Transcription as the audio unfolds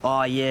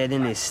Oh, yeah,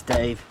 then there's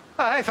Steve.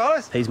 Oh, hey,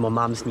 fellas. He's my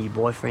mum's new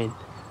boyfriend.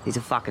 He's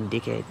a fucking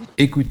dickhead.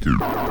 Écoutez.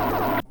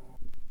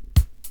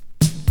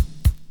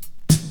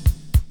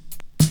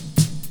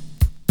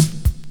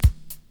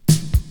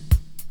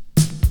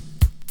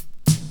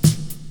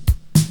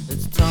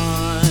 It's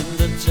time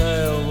the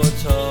tale were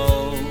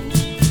told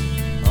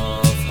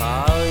of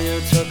how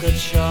you took a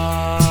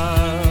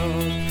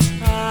child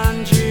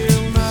and you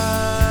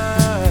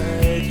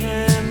made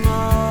him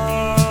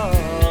old.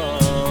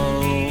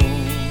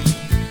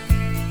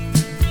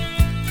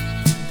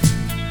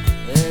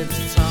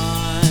 It's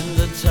time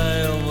the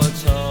tale were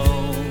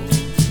told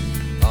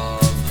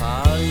of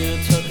how you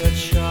took a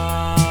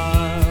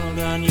child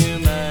and you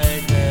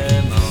made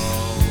him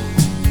old.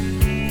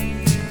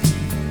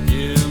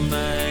 You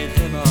made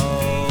him old.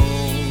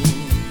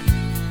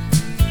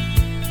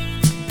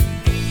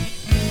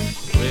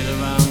 Wheel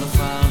around the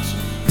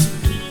fountain,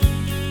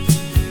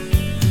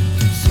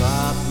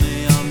 slap me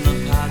on the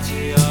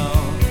patio,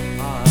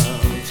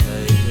 I'll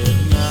take it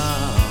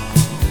now.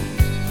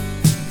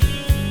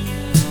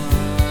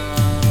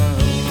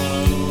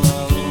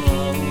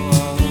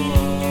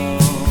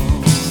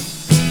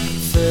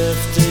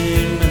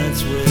 15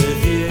 minutes with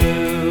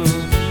you.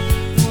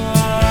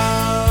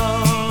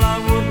 Well, I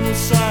wouldn't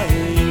say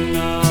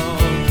no.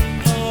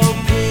 Oh,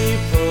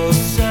 people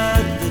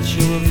said that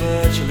you were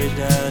virtually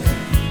dead,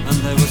 and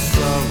they were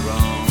so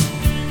wrong.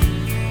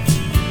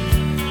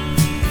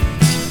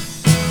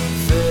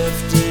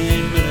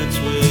 15 minutes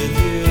with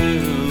you.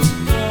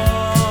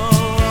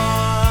 Oh,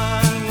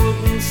 I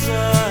wouldn't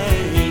say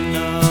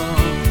no.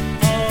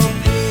 Oh,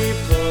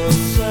 people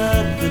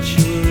said that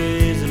you were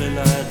easily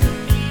led,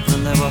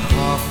 and they were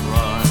half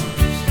right.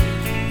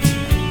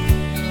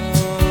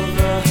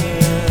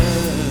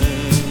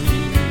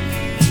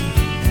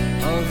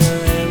 Oh,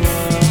 they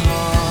were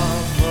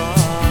half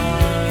right.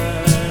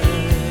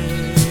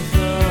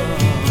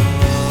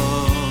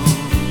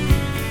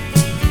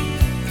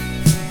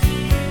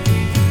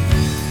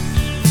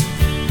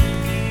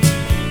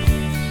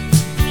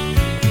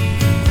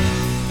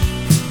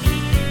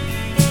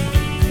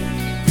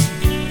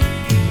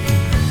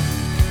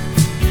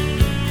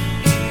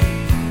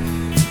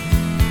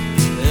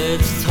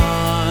 It's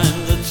time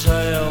the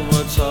tale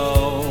were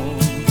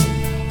told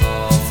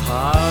of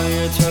how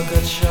you took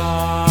a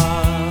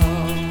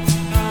child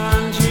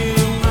and you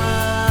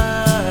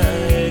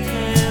made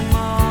him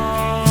old.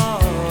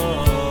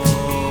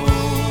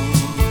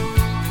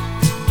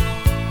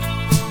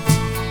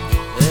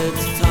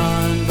 It's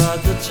time that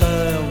the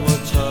tale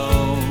were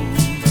told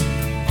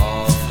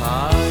of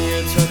how you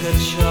took a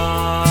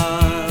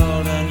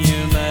child and you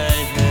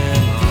made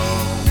him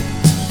old.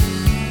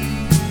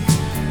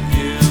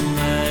 You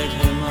made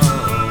him old.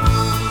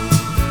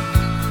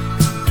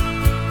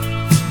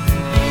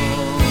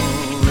 Oh,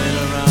 rain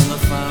around the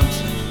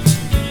fountain,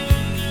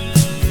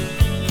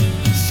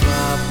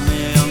 slap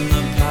me on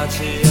the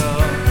patio,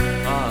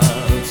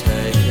 I'll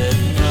take it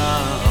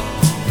now.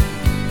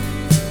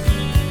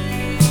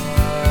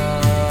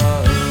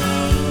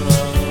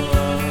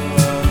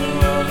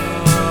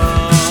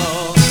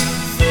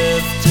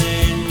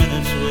 15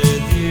 minutes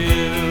with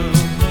you.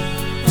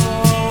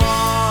 Oh,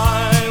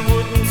 I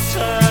wouldn't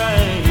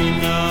say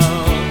no.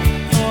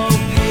 Oh,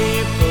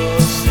 people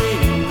see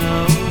no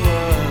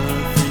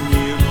worth in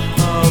you.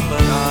 Oh,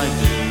 but I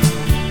do.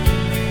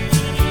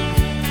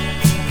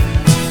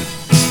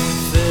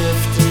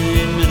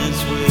 15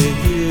 minutes with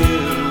you.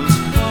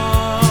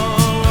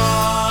 Oh,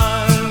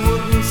 I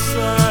wouldn't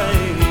say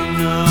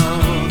no.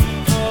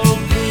 Oh,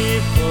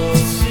 people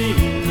see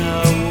no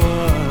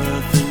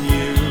worth in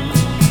you.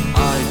 I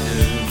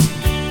do.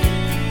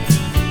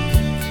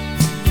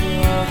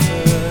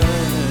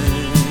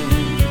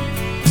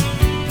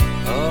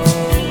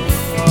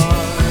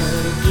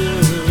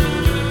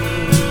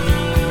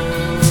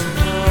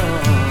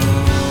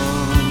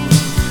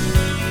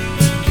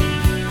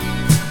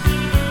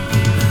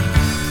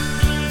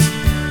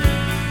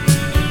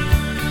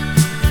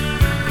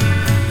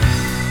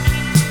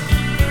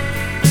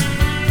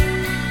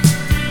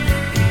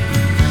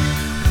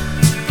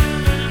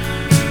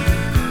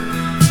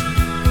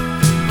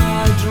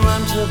 I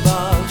dreamt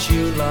about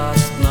you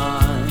last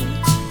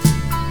night,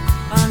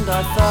 and I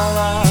fell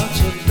out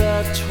of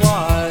bed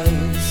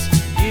twice.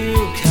 You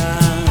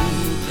can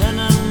pin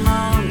and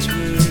mount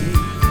me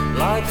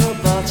like a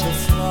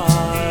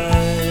butterfly,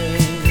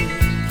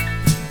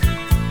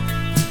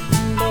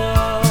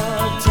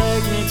 but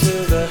take me to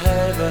the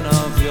haven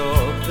of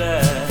your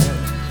bed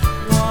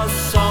was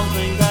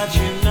something that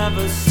you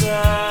never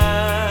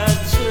said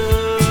to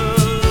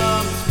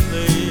lumps,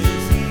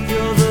 please.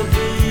 You're the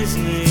bee's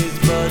knees,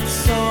 but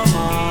so am I.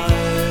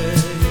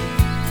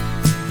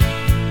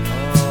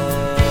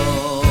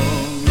 Oh,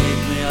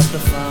 meet me at the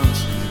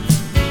fountain,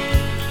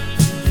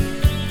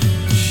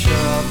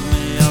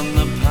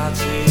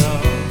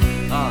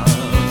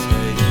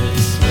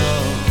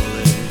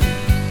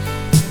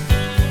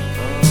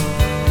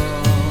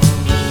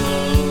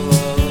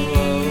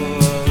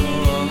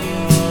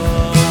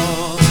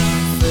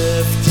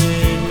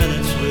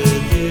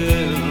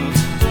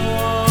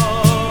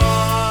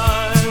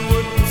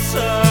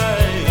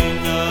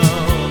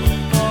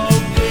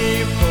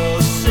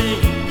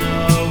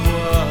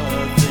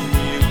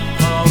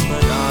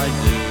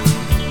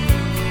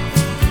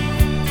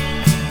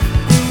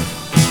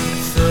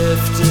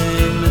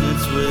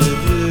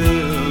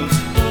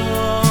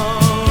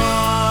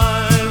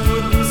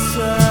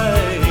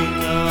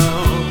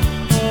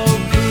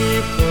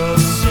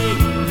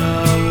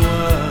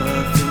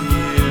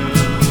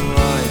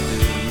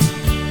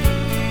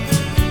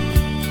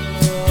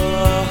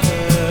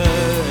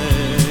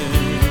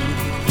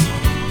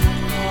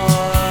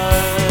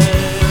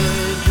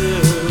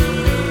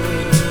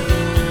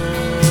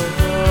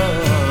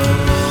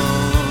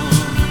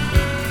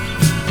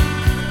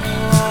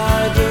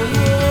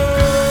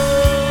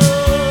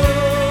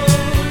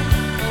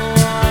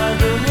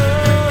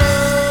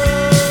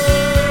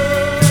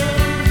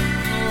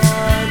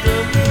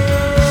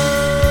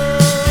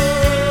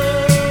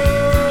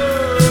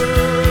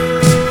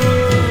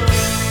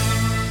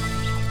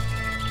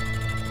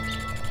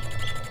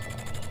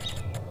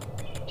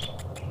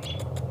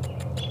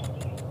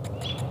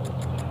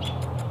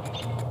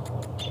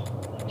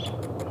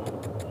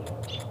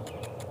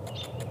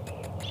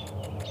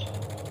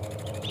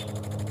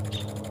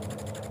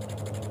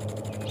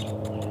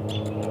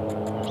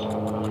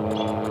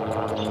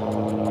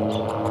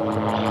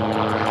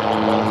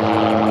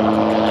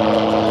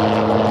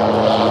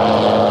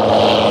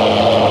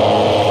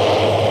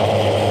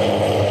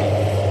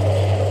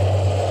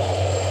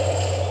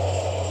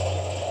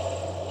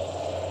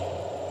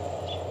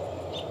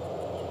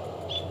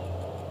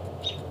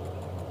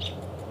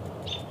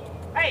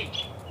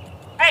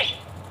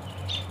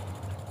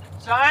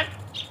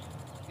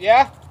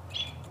 Yeah?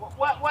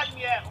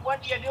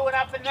 What you doing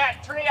up in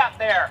that tree up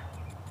there?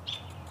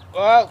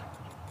 Well,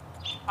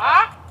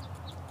 Huh?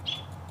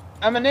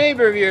 I'm a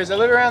neighbor of yours. I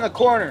live around the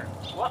corner.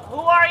 Who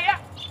are you?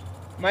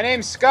 My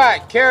name's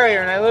Scott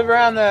Carrier, and I live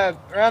around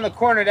the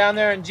corner down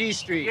there on G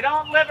Street. You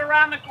don't live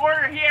around the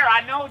corner here.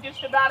 I know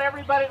just about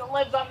everybody that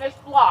lives on this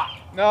block.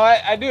 No,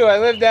 I do. I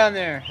live down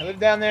there. I live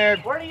down there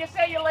Where do you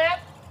say you live?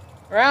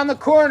 around the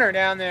corner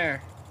down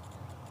there.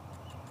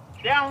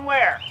 Down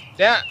where?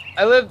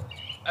 I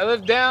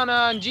live down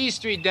on G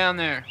Street down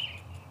there.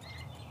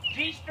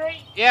 G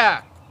Street?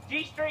 Yeah,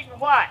 G Street and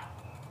what?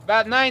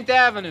 about 9th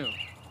Avenue.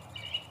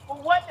 Well,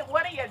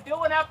 what are you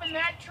doing up in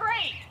that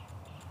tree?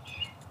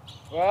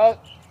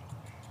 Well,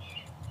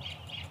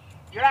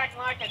 You're acting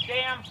like a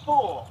damn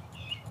fool.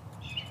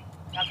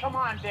 Now come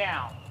on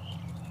down.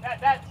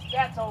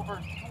 That's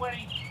over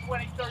 20,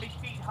 30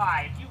 feet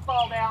high. If you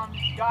fall down,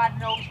 God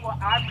knows what,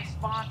 I'm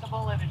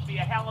responsible and it'd be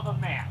a hell of a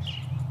mess.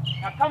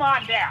 Now come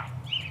on down.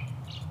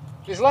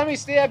 just let me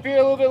stay up here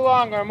a little bit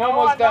longer. I'm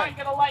almost done. I'm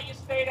not gonna let you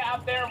stay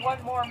up there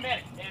one more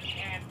minute.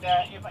 And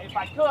if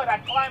I could,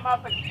 I'd climb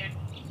up and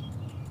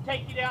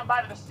take you down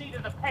by the seat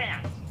of the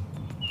pants.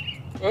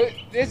 Well,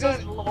 this Good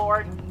is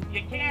Lord,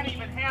 you can't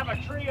even have a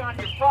tree on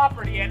your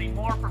property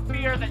anymore for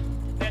fear that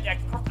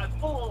a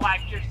fool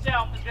like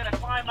yourself is gonna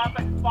climb up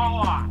and fall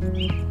off.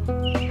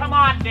 Come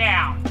on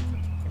down.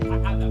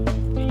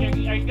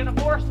 Are you gonna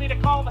force me to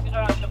call the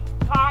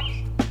cops?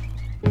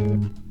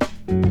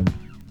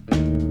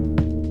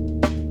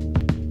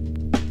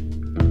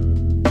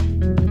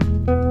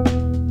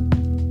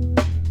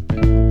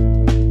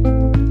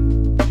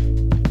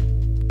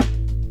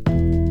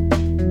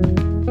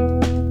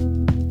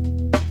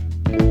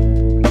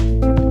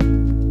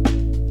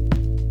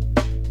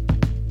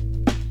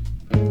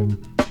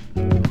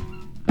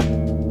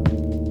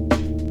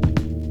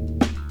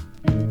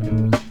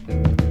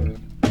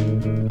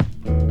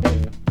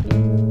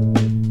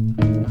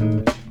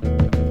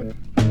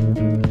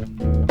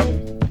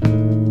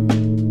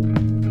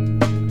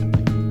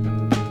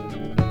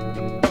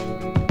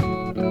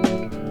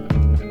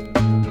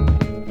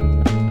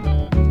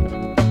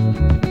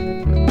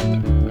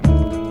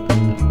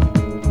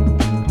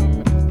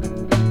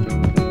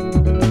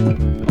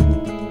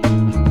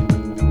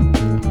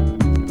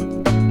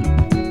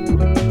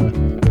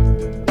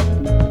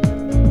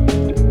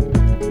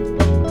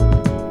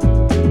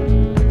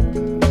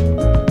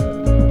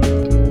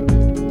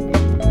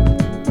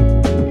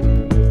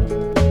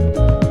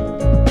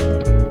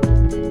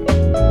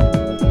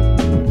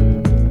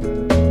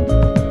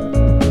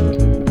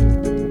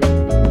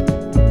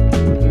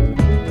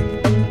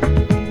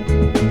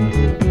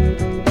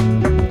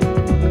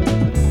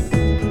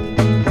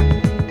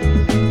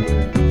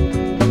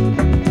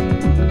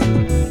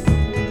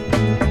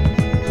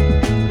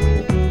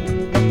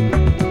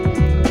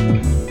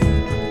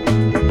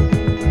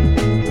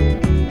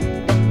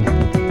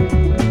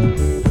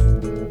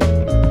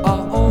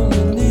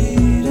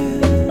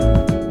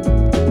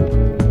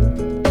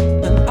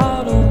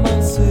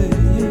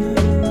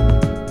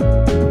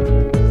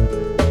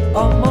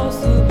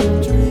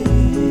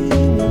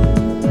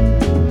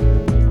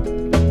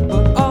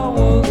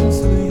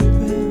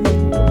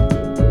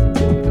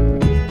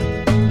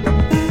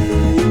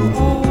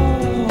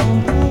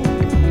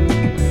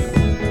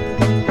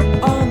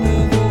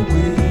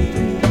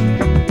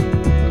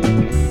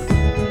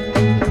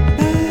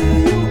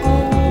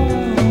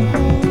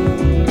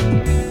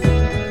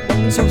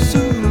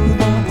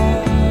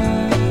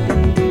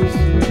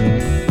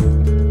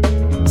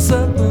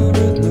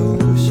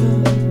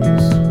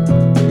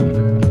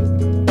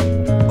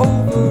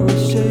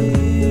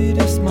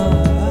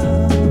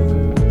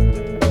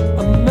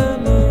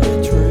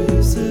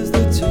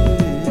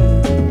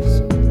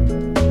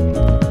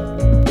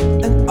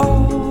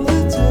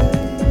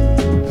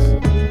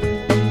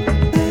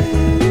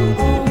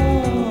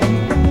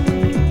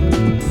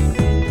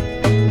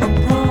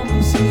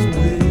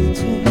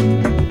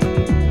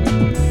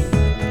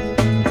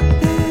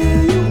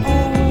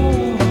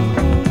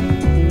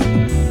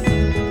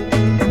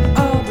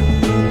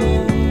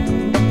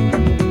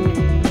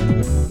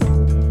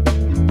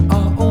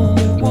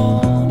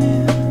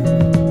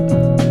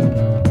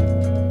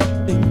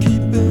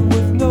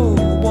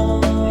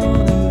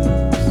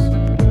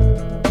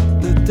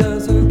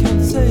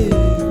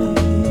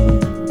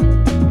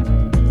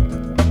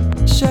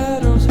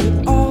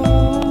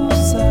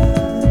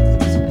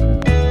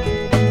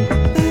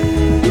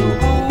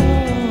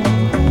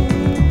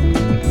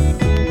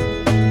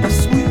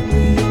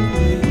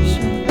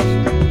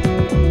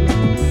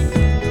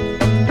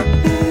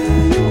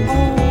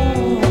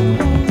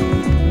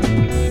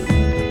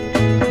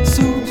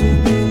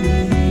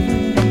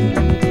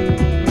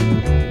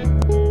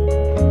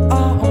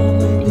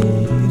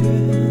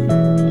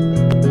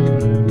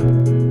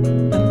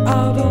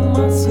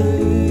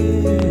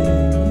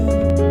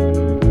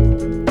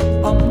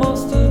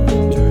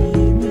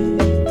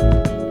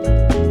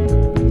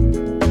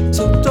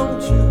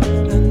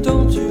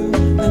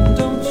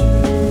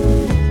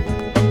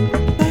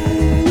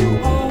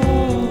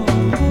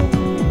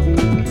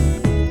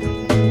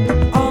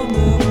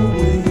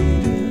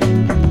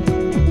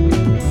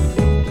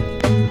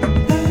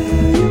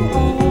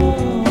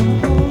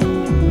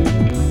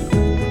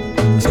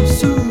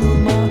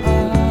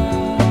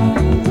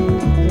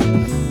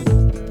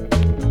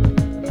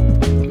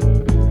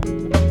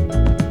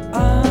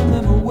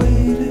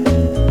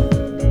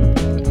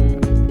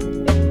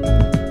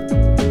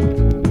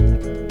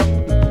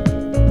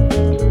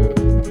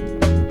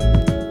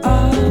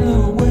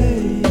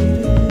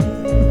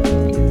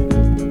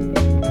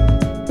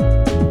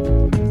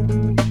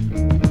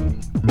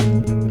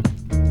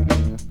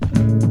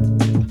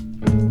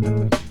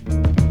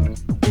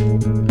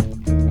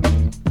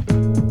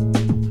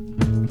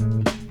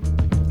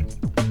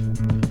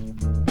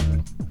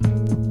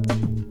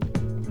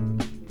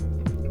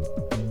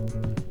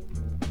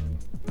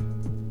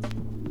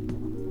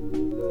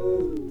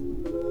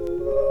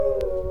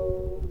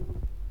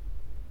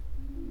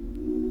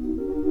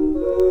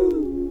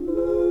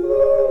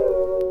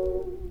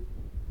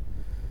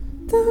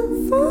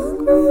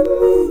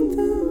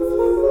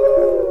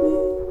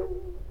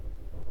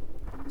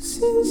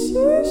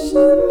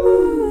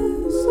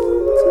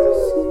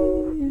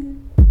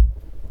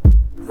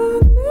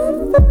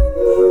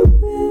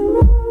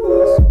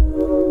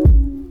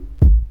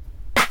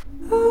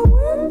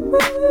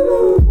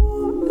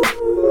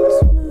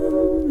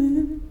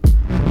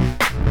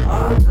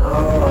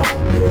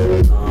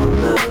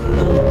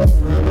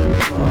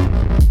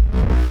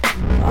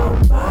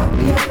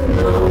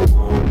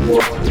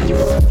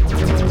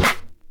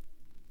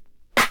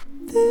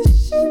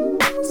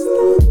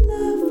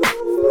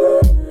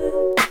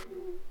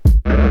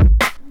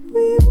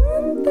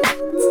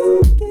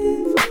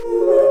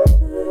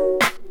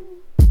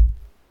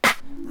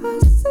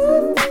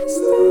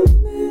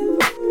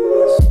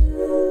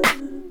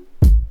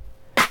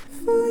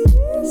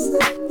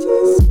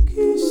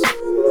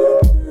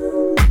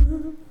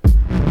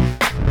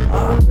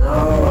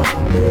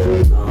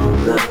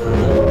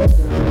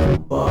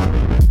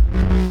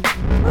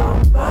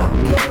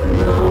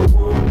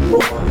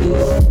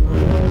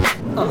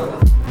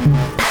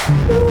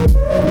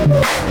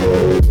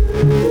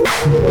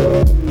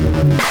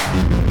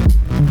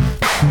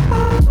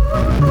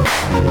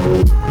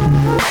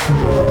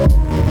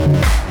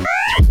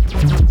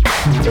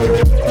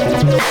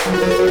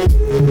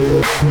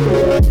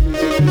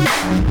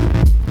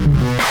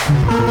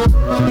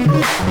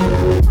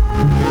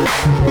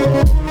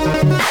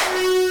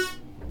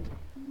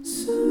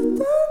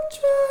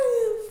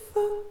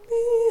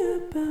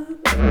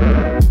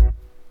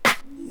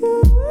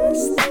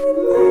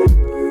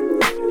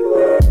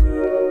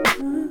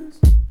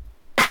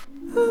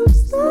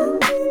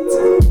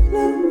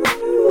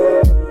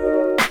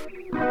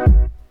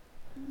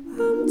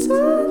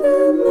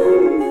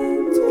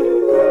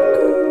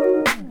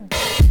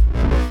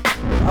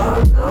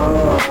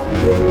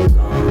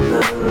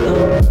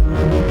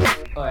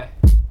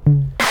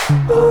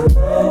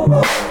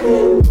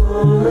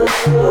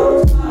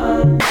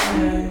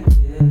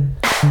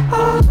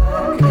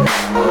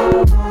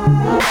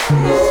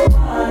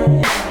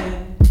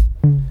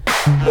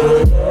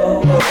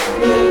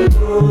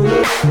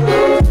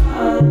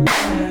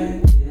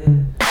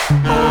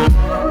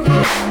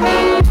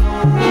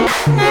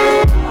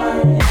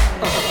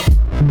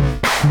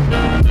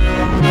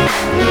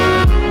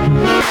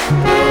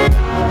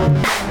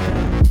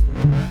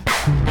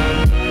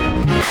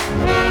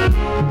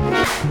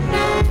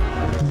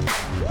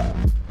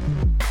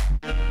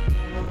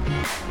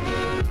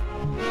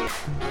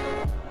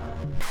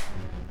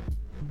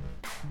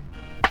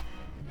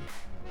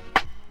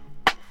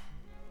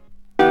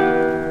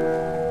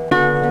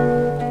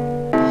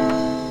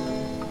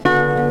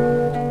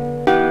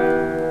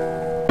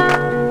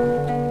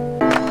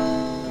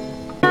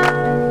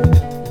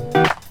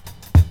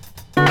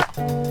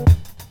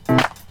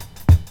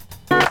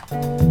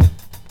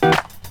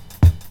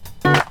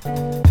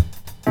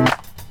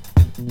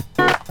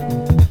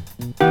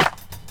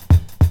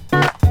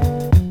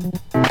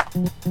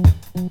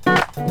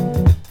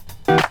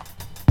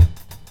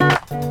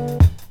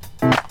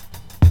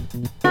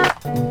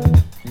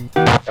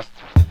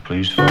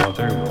 Please,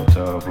 Father, wilt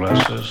thou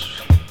bless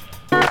us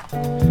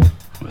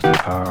with the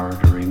power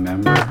to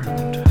remember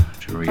and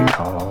to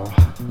recall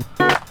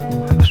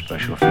the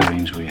special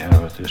feelings we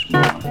have at this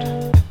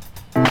moment.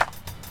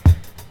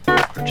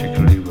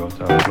 Particularly, wilt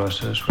thou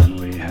bless us when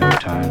we have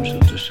times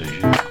of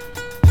decision,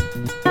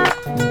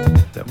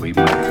 that we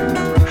might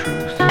remember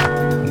truth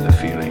and the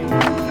feeling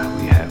when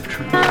we have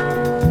truth.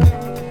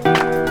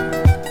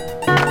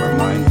 We're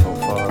mindful,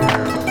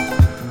 Father,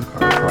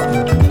 of our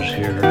prophet who is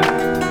here.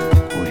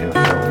 We have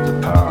felt the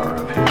power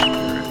of his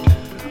Spirit.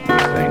 We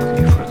thank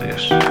thee for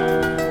this.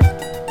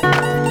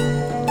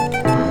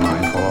 We're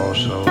mindful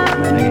also of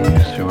many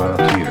throughout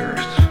the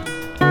earth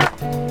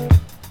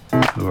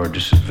who are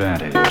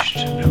disadvantaged,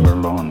 who are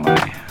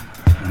lonely,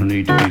 who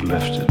need to be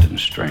lifted and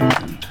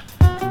strengthened,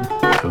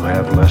 who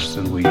have less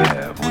than we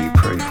have. We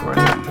pray for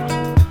them.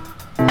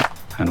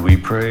 And we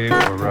pray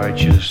for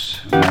righteous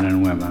men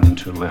and women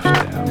to lift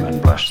them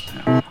and bless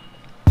them.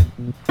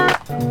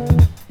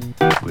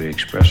 We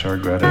express our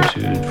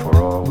gratitude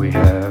for all we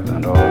have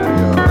and all we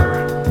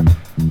are.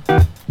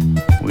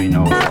 We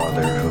know,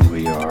 Father, who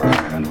we are,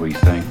 and we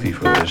thank thee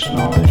for this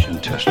knowledge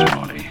and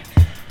testimony,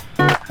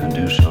 and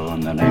do so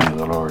in the name of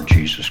the Lord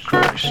Jesus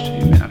Christ.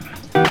 Amen.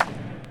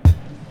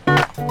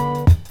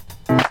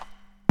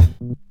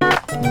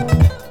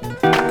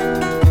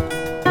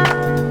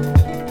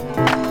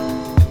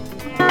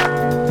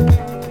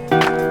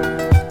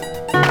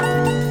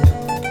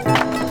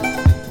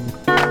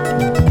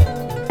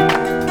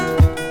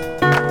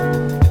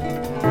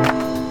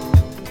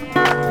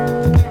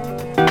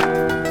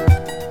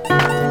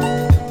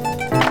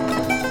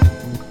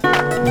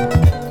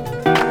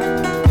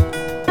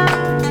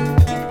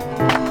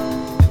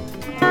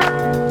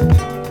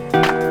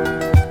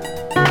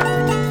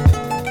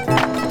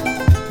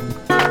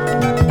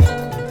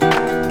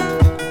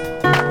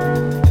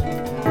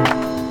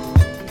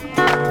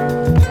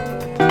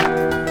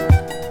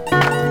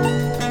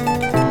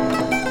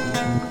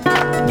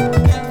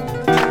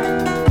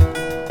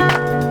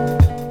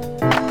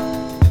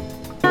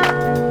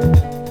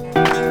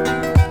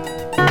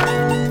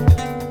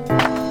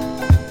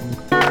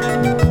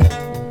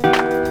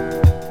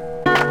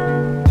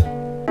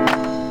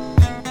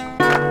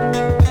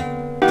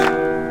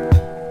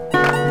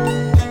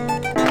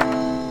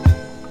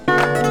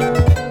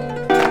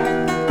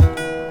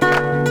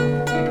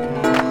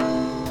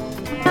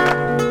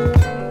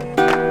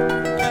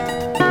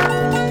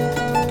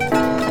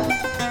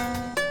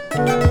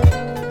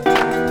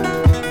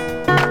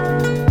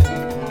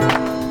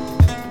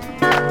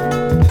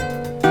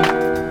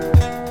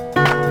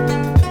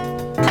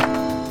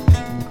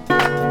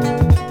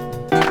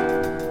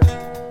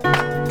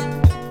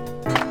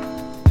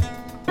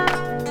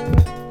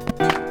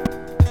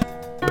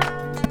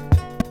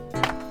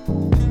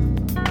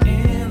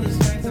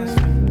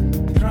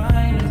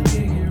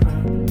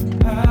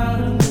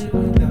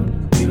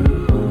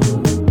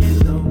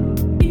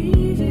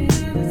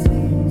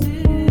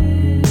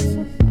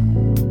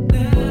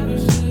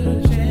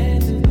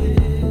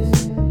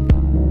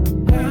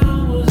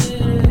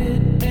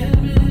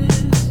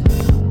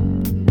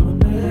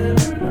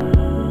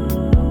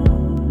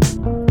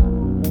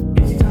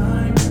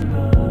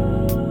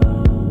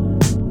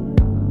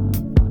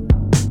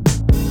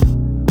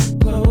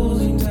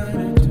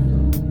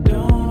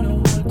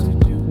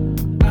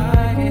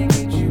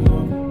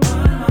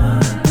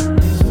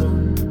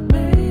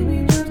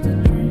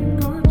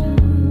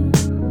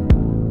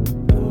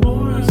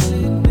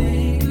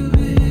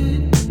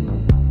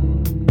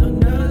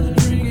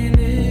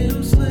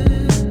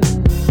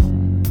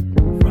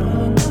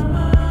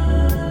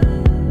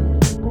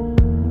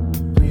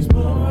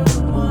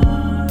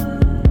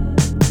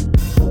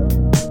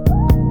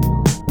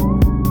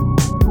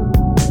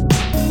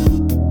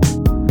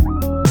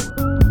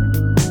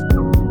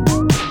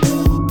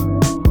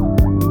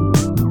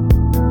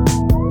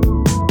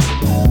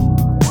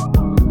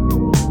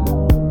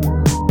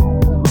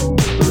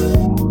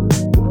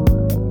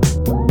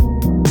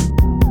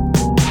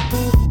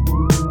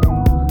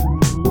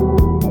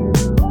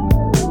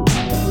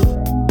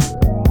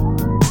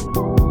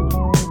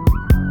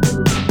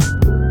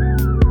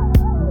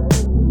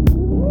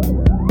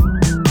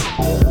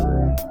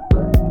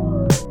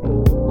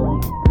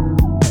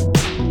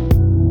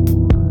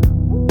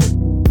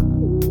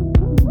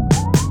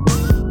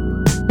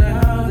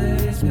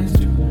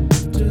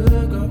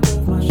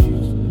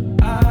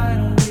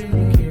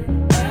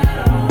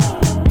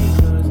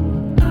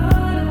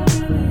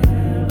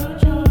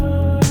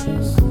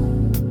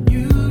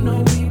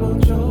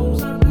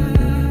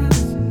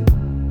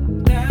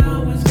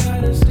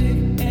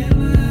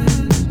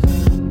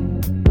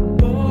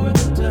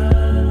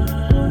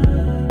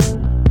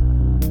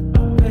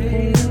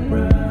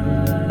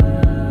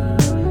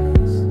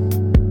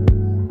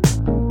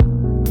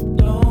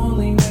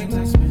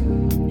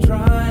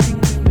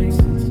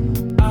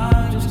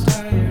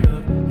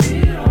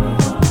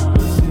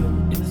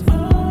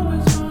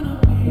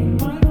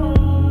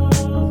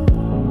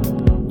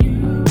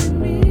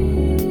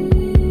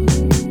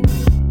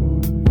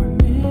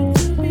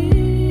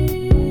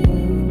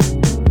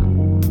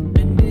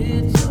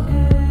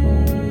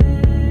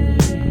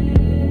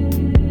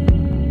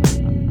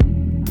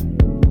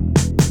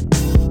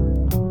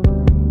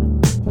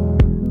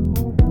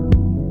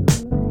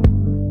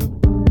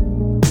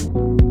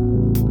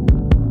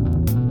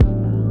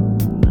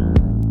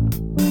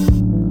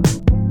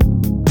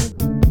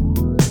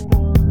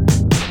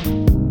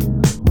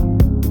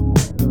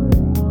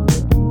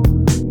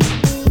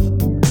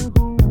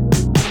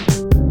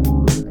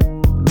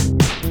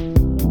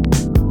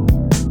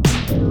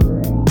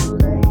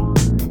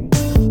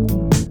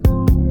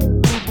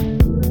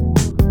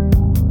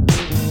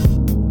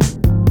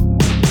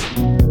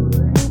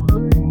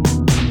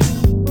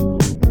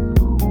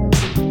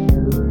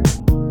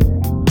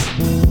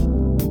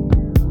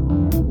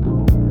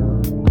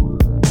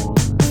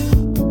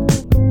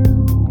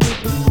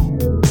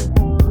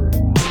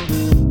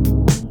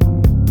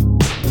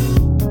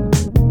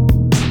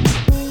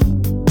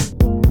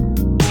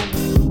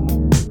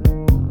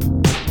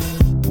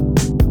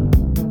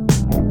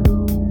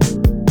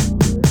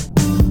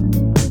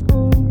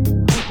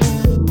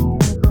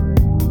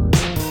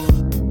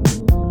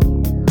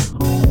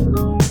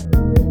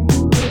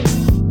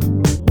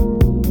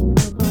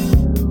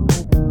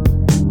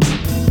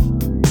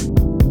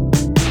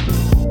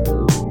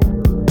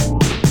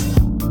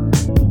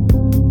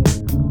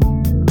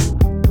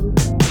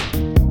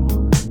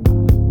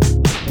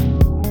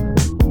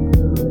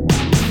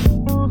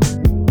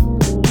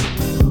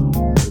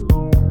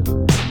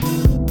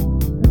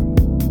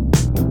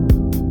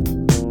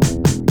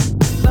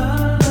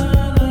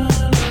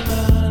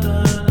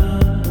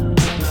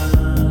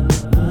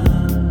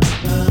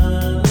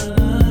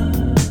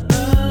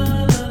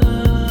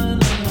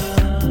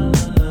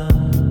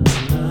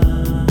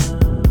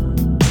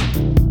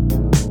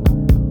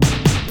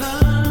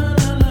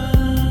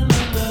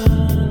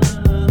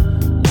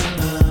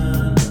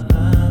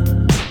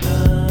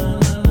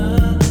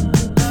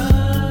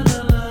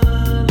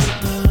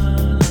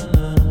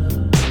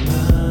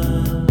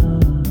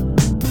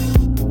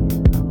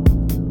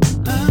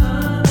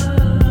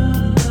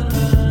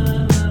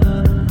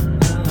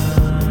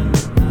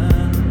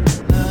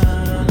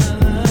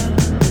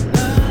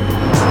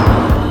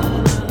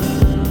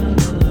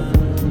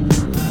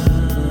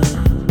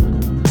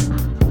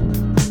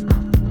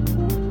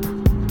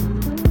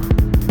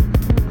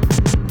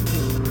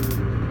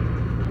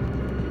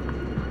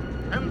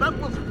 And that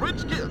was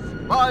French Kiss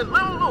by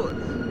Little Louis.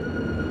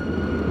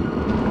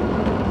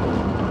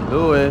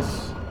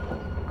 Louis,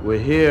 we're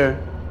here.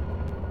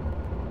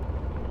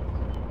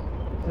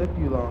 It took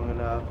you long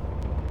enough.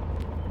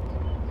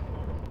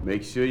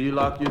 Make sure you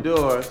lock your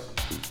doors.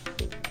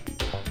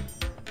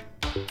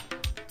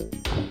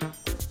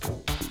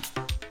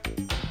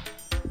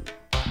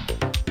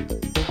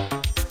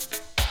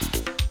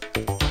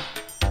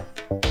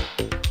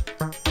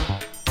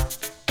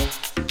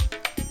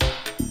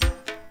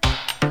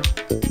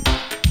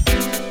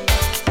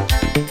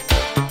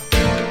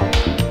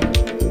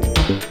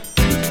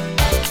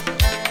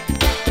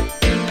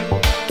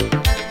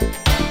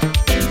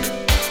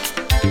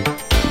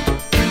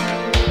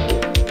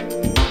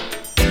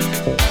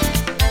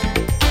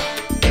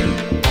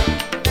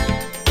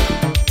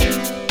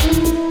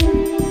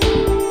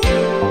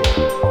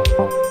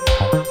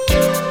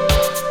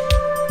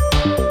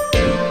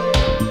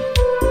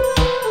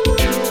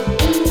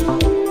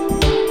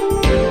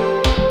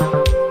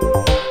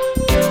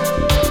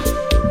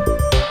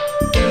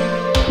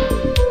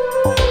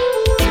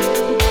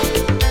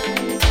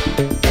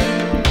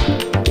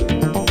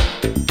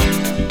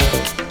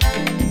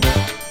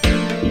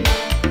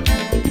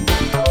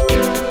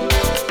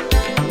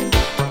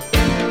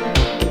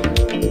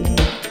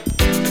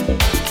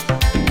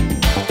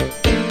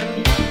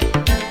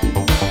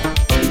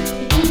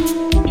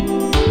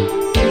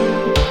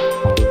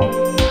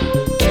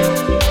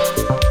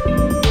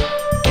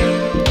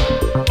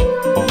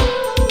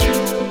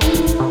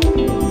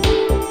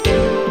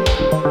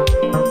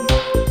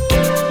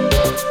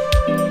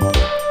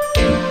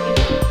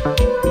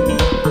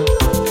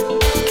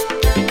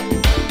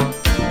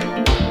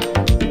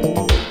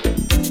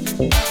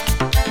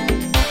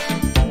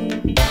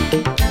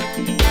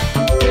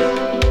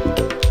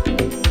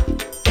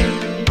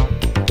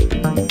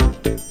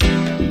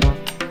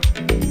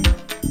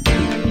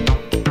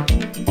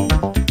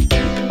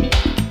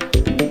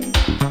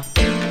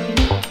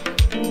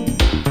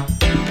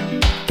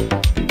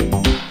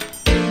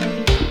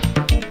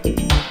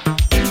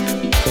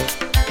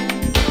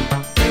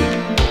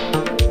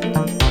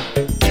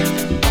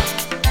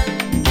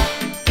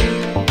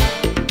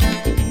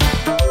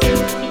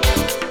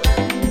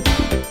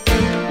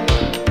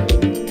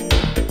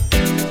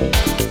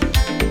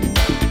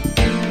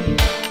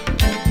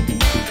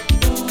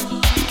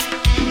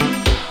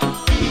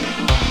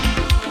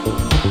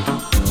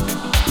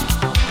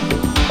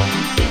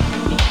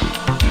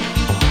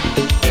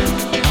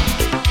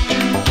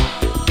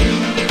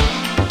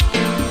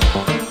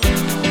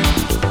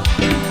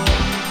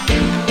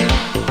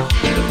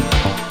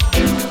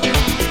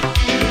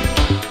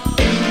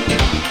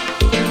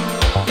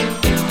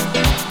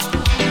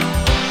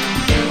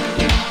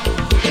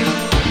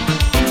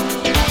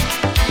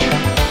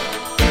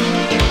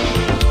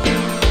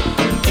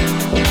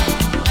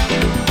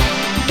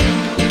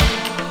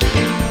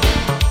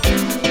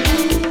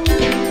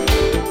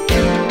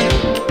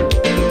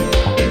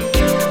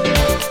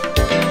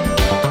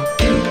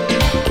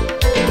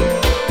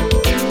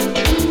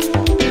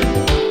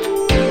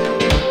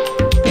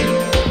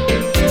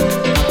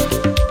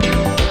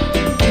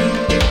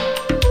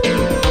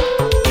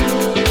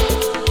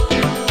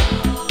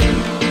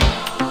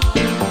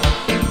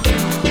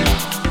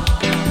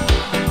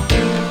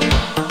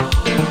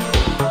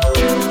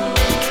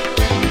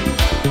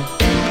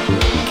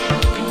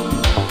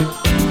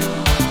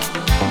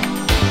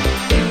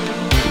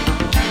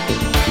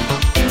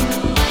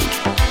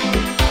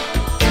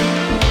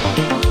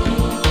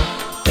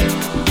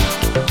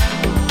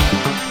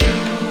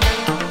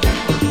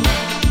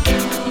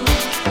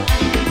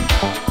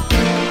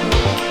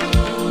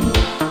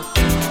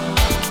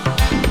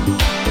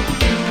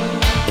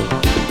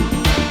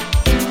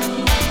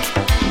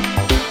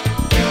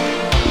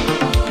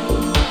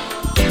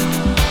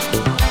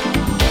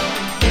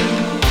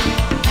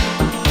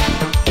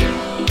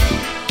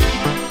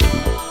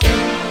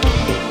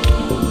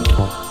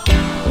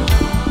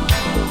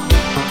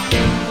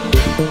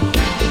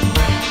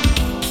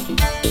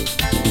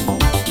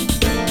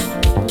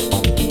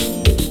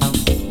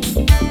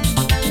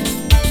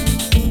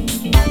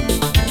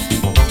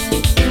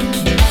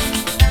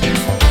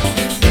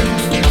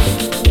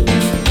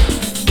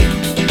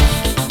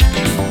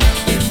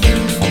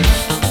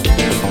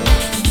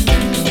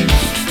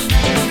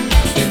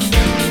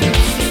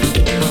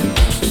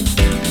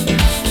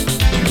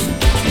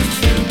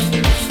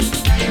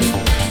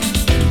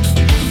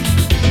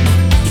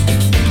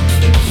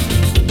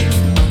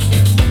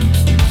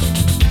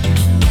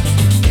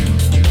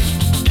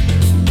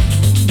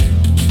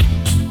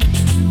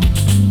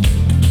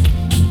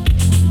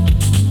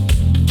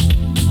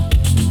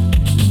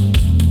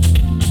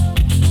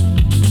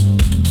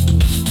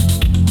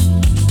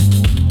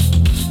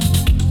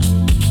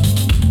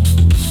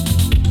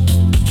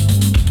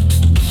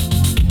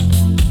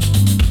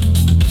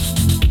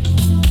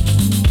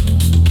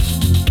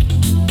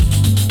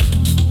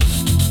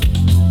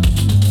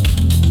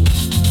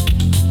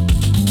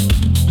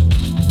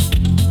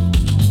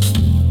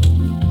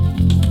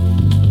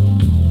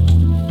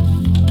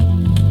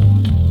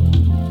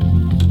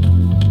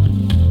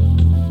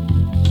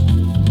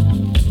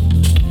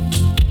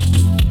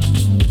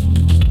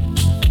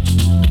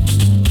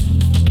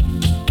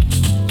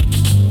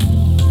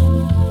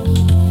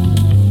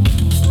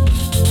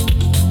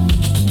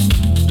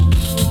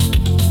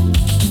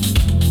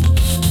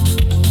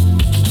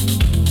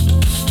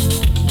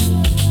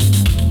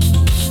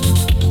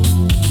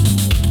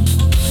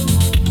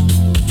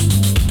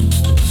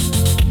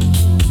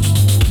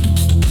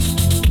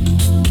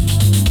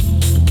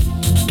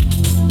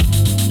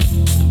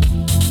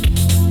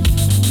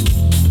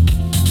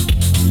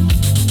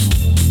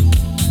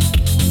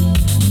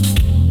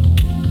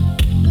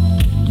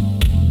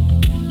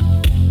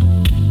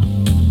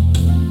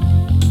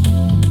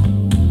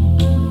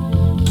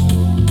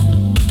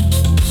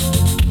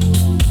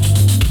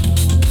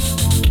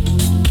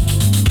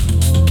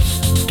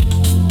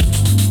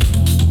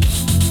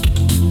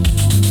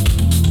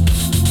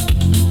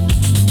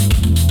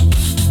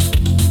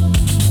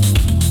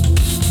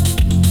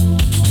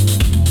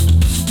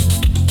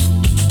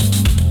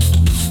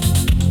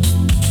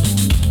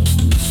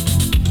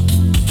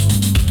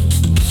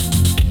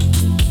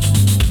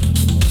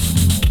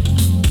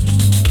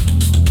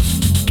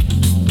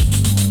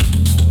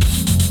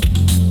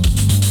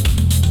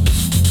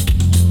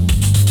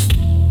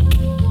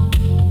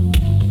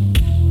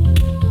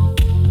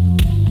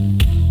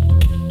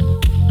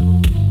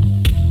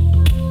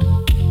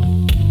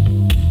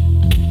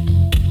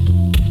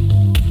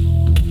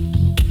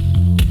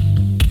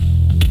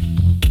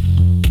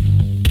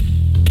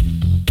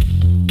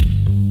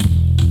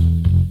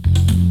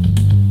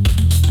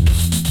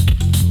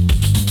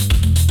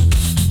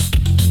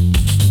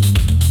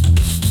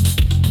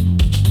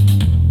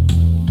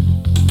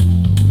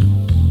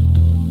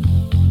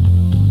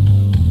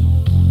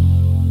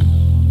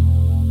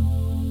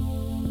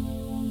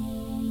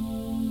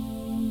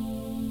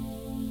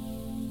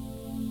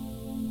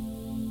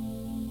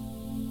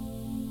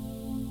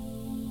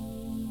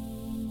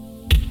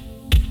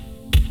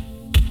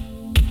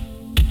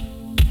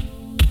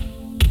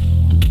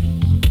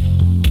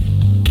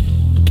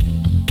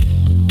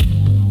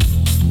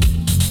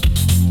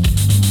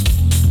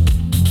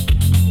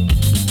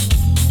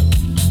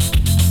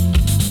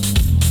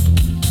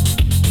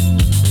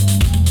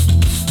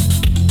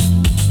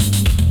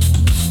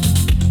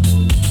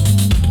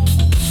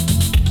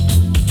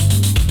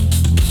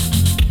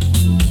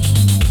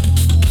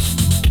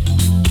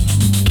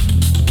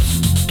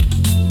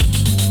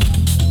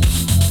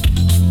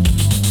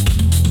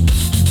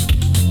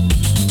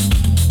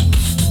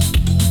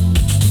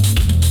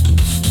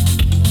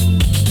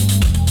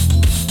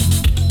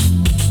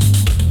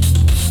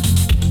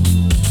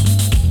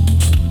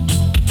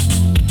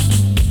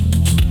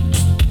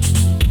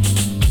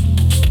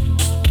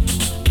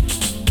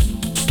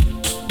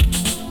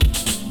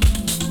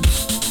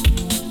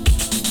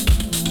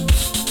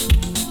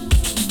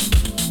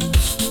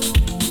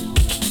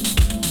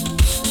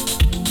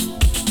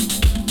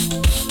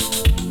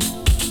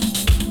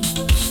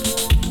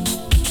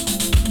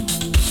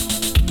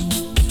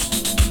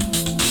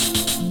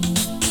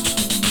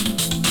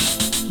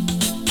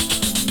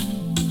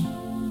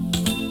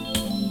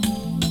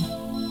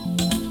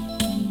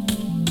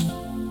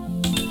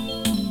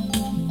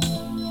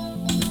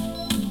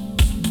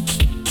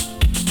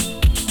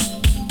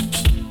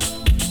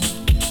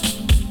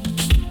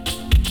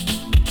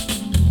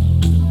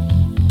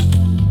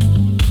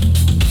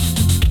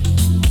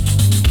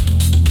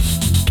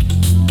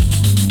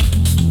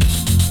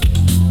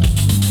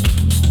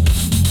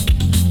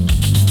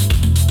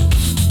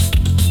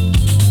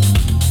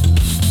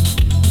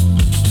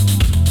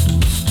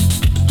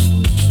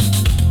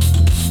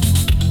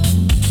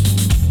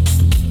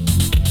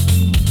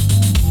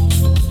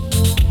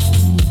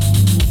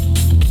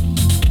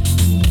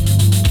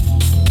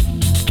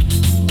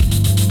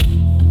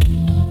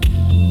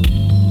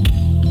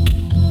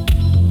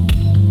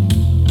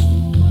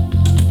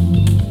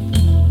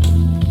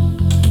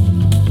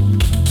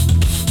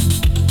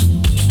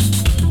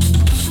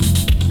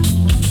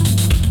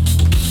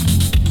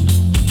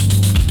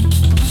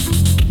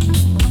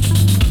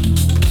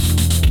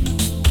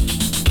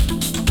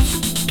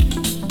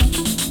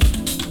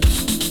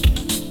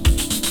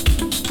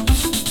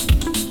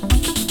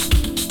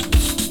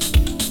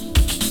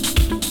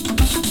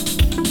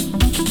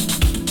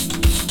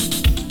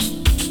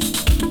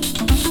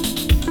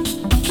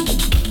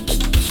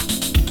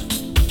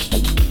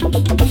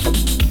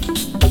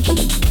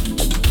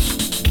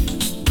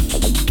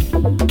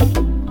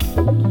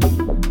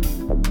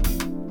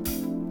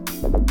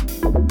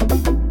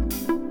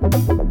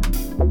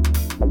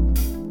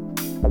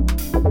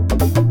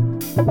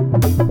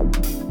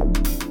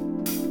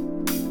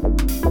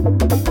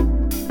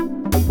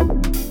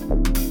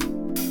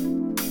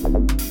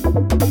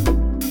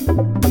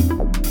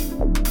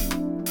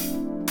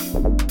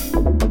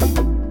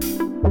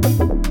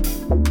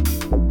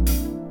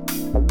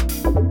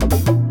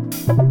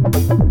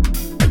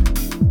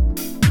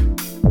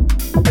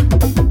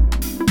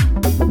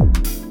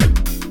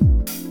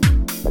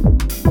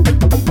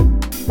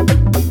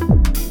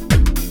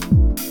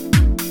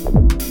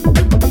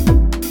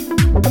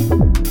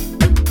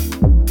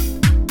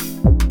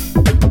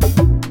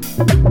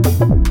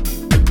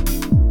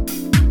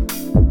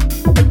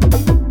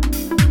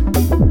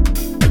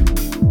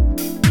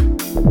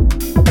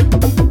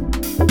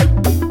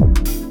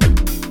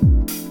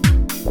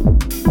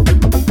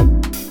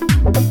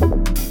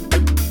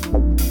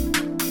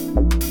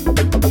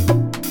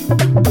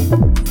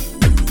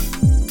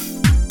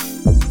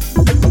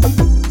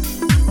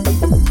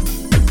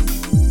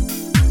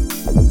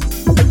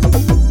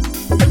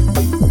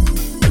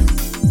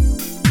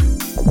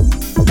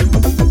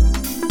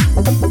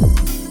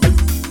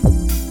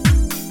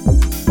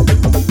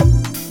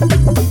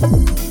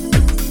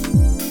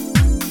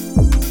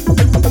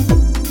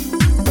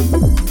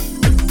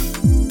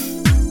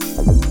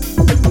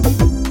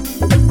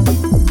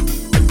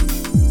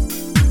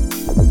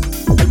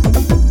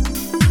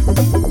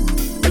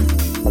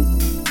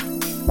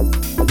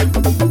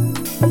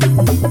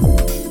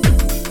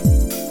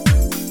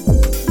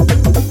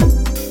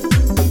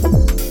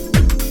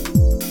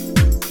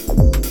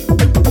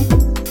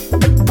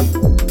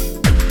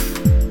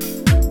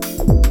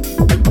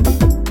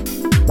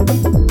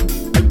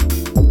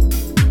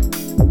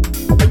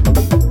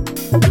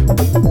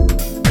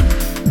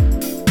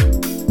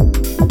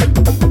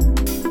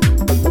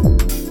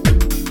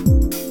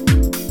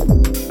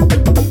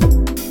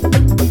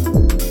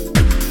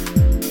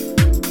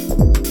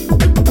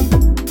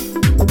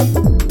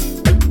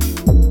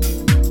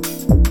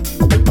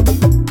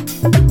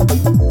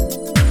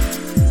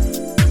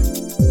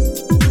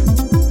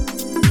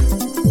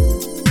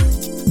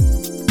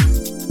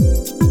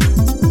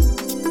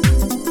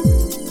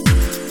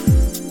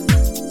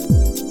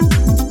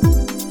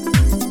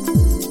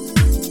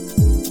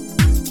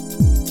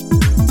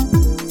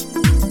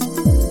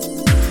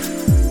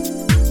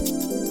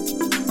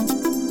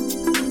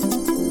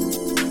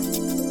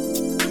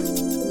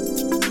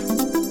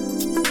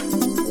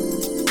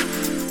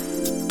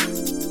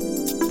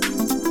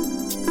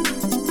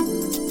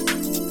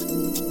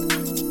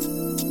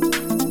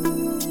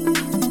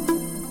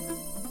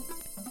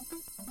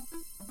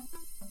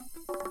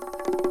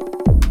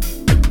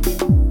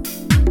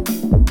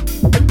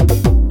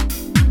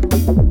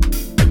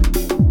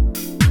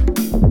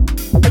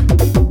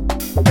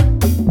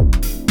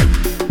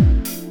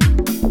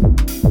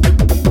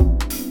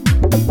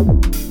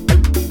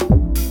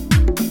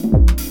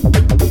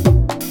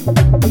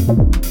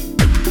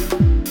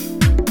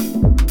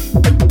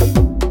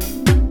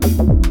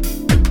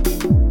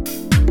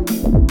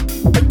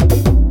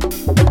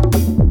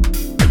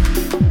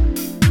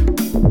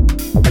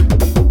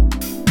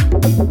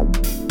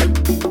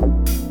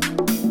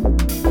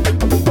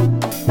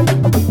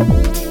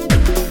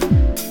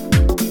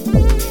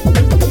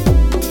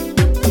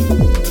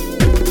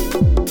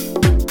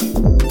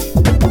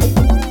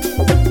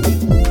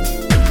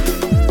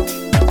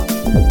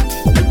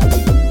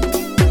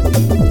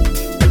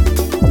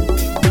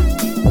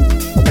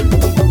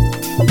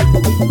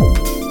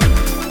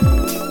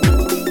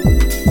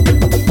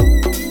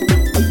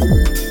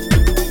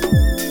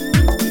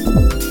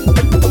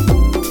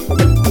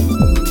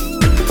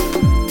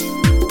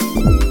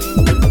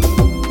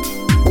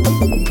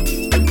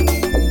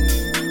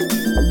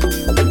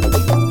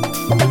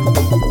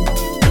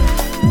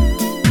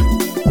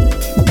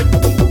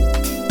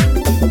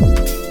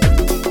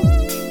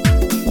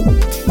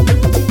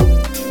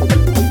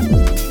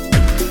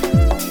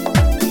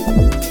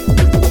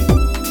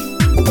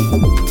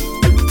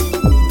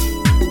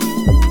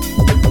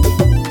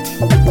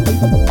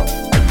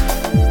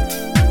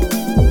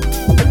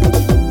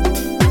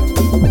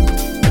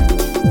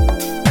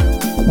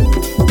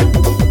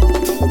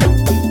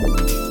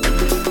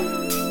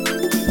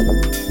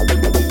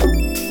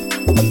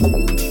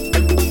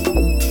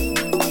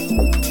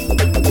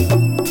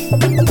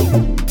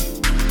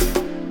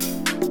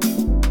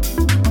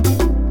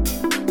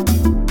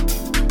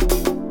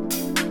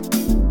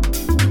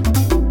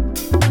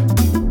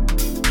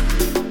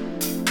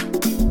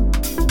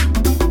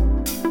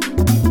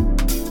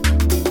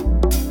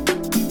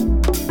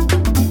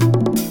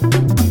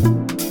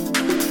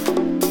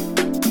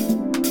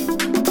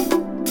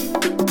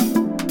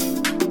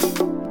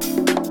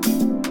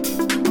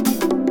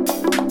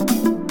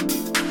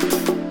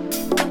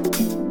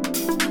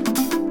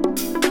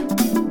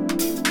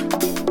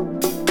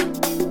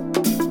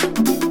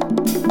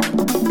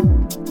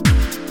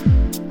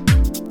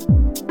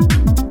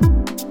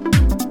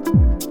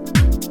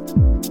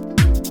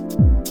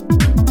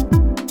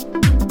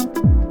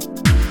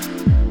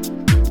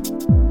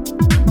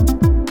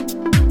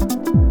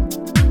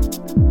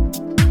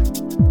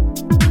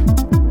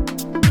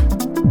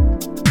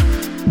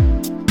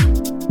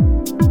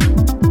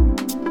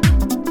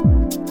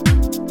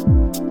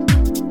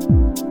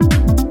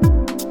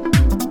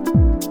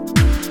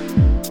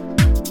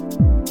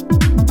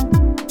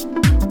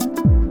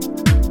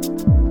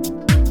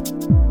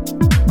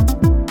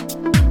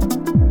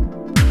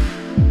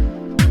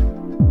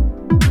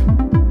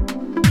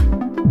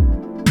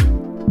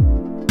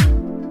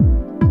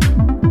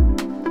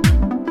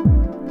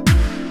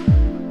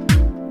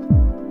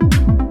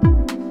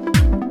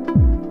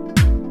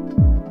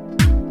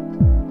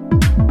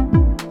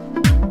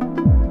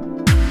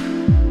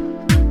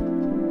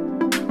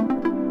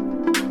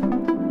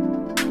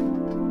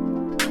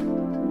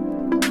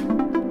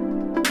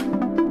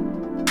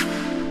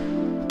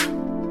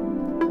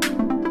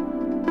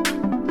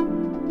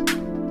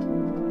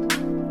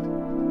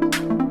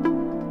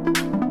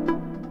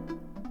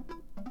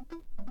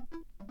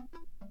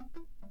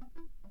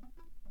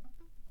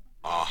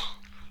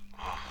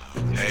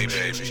 Hey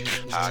baby,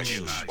 how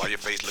you? Why your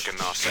face looking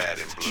all sad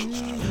and blue?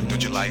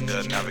 Don't you like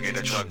the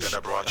navigator truck that I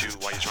brought you?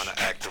 Why you trying to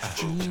act a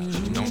fool?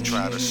 Don't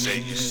try to say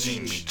you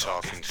see me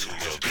talking to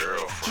your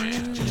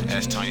girlfriend.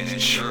 Ask Tanya and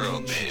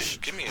Cheryl then.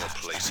 Give me a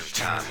place and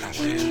time and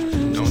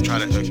when. Don't try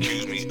to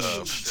accuse me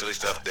of silly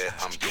stuff that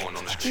I'm doing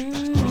on the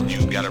street.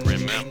 You gotta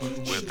remember,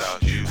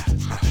 without you,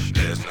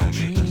 there's no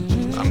me.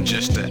 I'm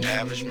just an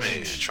average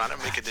man trying to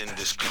make it in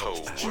this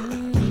cold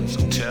world.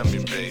 So tell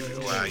me, baby,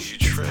 why you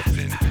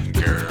tripping,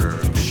 girl?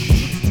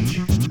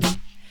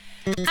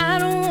 I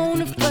don't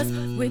wanna fuss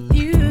with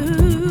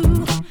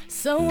you,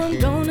 so I'm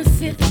gonna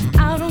sit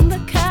out on the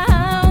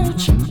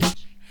couch.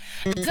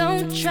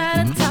 Don't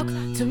try to talk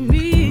to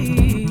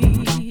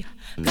me,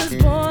 'cause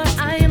boy,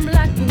 I am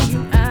locking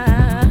you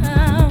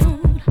out.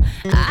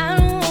 I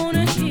don't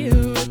wanna hear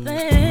a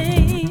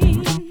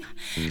thing,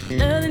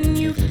 nothing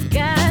you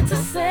got to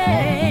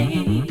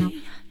say.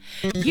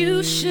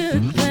 You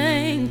should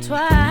think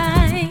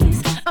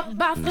twice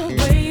about the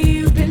way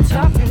you've been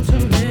talking to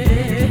me.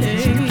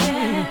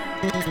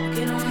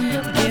 Get on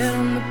the bus. Get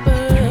on the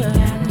bus. I ain't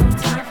got no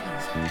time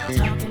for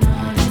talking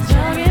all that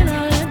jazz.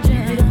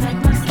 Get it back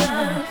my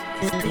stuff.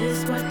 Is this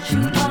what you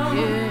want?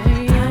 Yeah.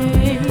 I don't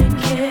really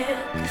care,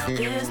 'cause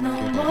there's no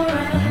more of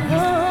us.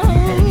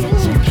 Better get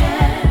your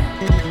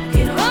cab.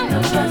 Get on the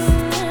bus.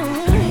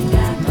 I ain't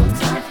got no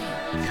time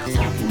for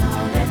talking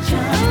all that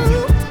jazz.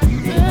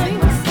 Get it back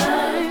my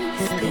stuff.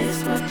 Is this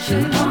what you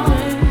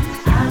want?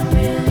 I don't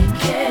really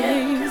care.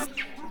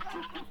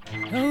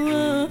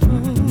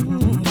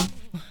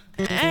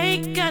 I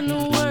ain't got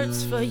no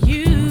words for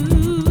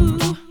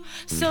you,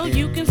 so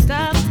you can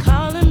stop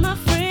calling my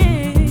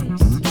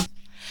friends,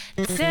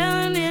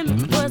 telling them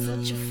it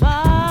wasn't your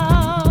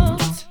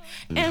fault,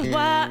 and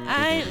why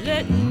I ain't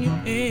letting you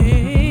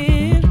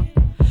in.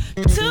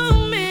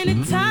 Too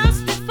many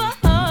times before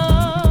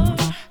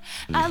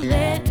I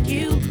let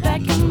you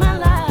back in my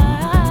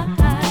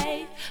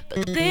life,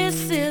 but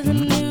this is a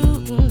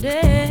new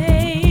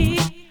day,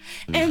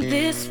 and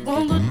this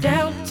won't go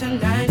down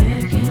tonight.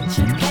 Get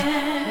your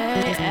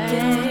cab,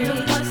 get on the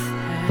bus.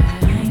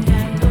 I ain't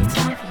got no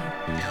time for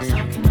you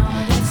talking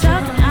all that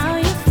talking all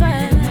your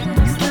fun.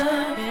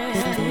 Stuff,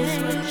 is this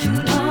what you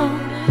want?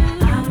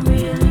 I don't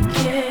really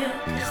care,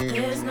 'cause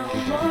there's no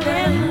more.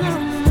 Better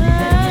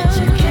get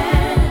your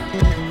cab,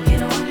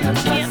 get on the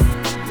bus.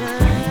 I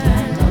ain't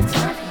got no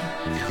time for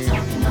you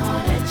talking all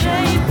that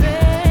jazz.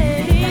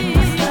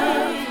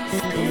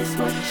 Is this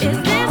what you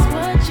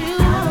want?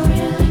 I don't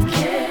really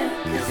care,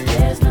 'cause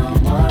there's no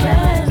more.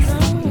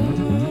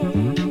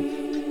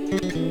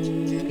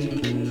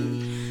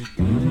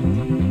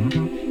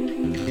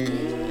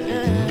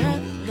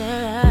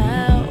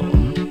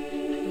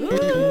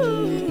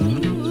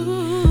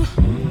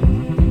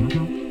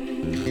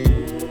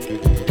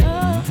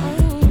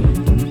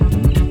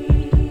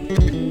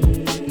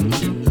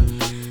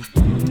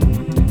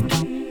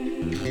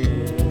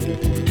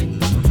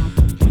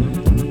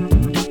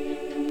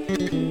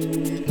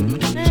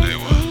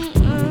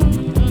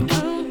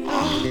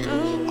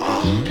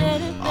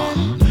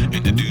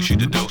 Introduce you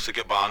to Dose of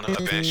Gabbana,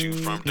 advance you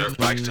from dirt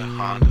bikes to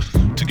Hondas.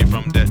 Took you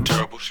from that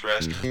terrible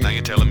stress. Now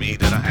you're telling me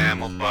that I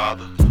am a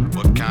bother.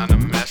 What kind of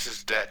mess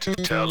is that to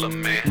tell a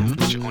man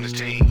put you on his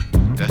team?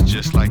 That's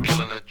just like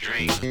killing a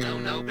dream.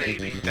 No,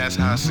 baby, that's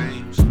how it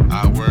seems.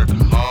 I work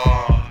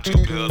hard to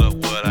build up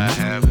what I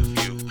have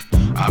of you.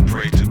 I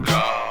pray to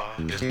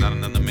God, there's not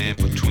another man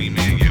between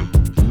me and you.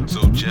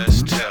 So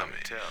just tell me,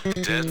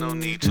 there's no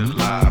need to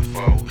lie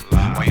for.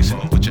 Why you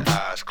sitting with your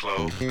eyes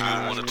closed? You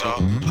don't wanna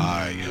talk?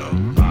 Alright, yo.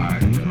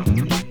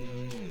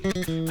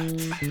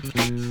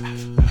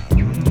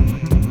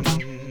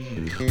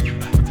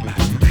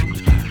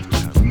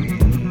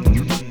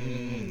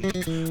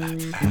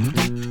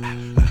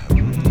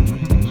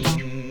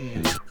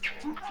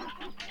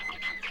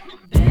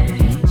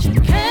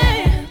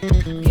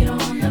 Get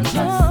on the bus.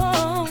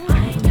 I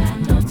ain't got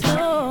no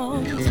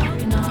time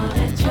talking all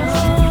that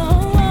jazz.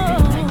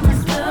 Like my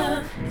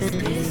stuff. Is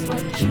this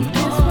what you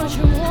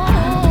want? I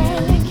don't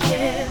really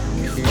care,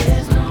 'cause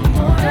there's no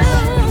more.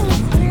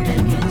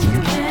 Better get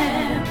your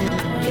cab.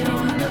 Get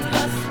on the bus.